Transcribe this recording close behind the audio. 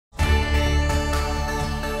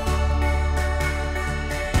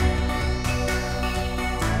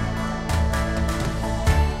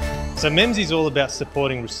So MEMSI is all about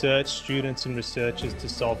supporting research students and researchers to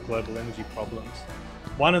solve global energy problems.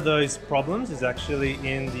 One of those problems is actually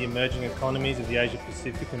in the emerging economies of the Asia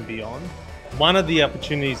Pacific and beyond. One of the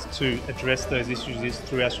opportunities to address those issues is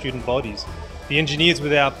through our student bodies. The Engineers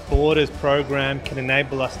Without Borders program can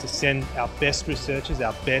enable us to send our best researchers,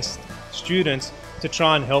 our best students, to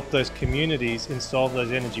try and help those communities and solve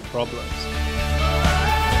those energy problems.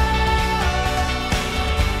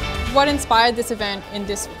 What inspired this event in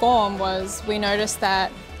this form was we noticed that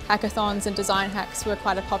hackathons and design hacks were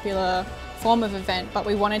quite a popular form of event, but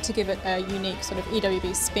we wanted to give it a unique sort of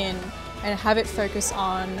EWB spin and have it focus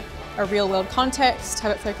on a real-world context,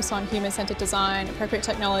 have it focus on human-centered design, appropriate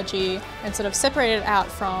technology, and sort of separate it out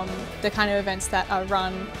from the kind of events that are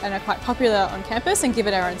run and are quite popular on campus and give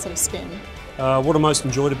it our own sort of spin. What I most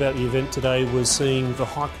enjoyed about the event today was seeing the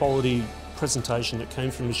high-quality presentation that came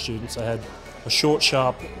from the students. They had a short,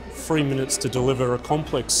 sharp 3 minutes to deliver a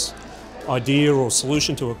complex idea or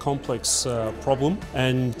solution to a complex problem,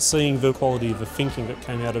 and seeing the quality of the thinking that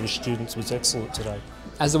came out of the students was excellent today.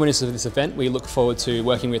 As the winners of this event, we look forward to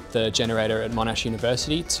working with the generator at Monash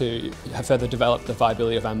University to further develop the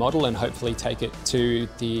viability of our model and hopefully take it to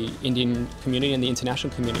the Indian community and the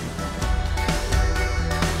international community.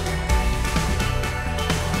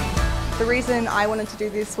 The reason I wanted to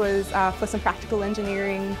do this was for some practical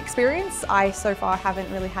engineering experience. I so far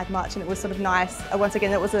haven't really had much, and it was sort of nice. Once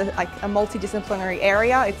again, it was a multidisciplinary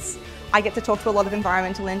area. I get to talk to a lot of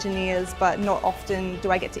environmental engineers, but not often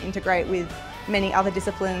do I get to integrate with many other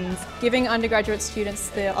disciplines. Giving undergraduate students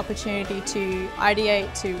the opportunity to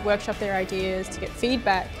ideate, to workshop their ideas, to get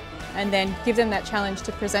feedback, and then give them that challenge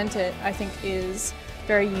to present it, I think is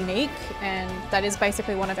very unique, and that is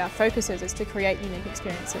basically one of our focuses, is to create unique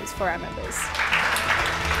experiences for our members.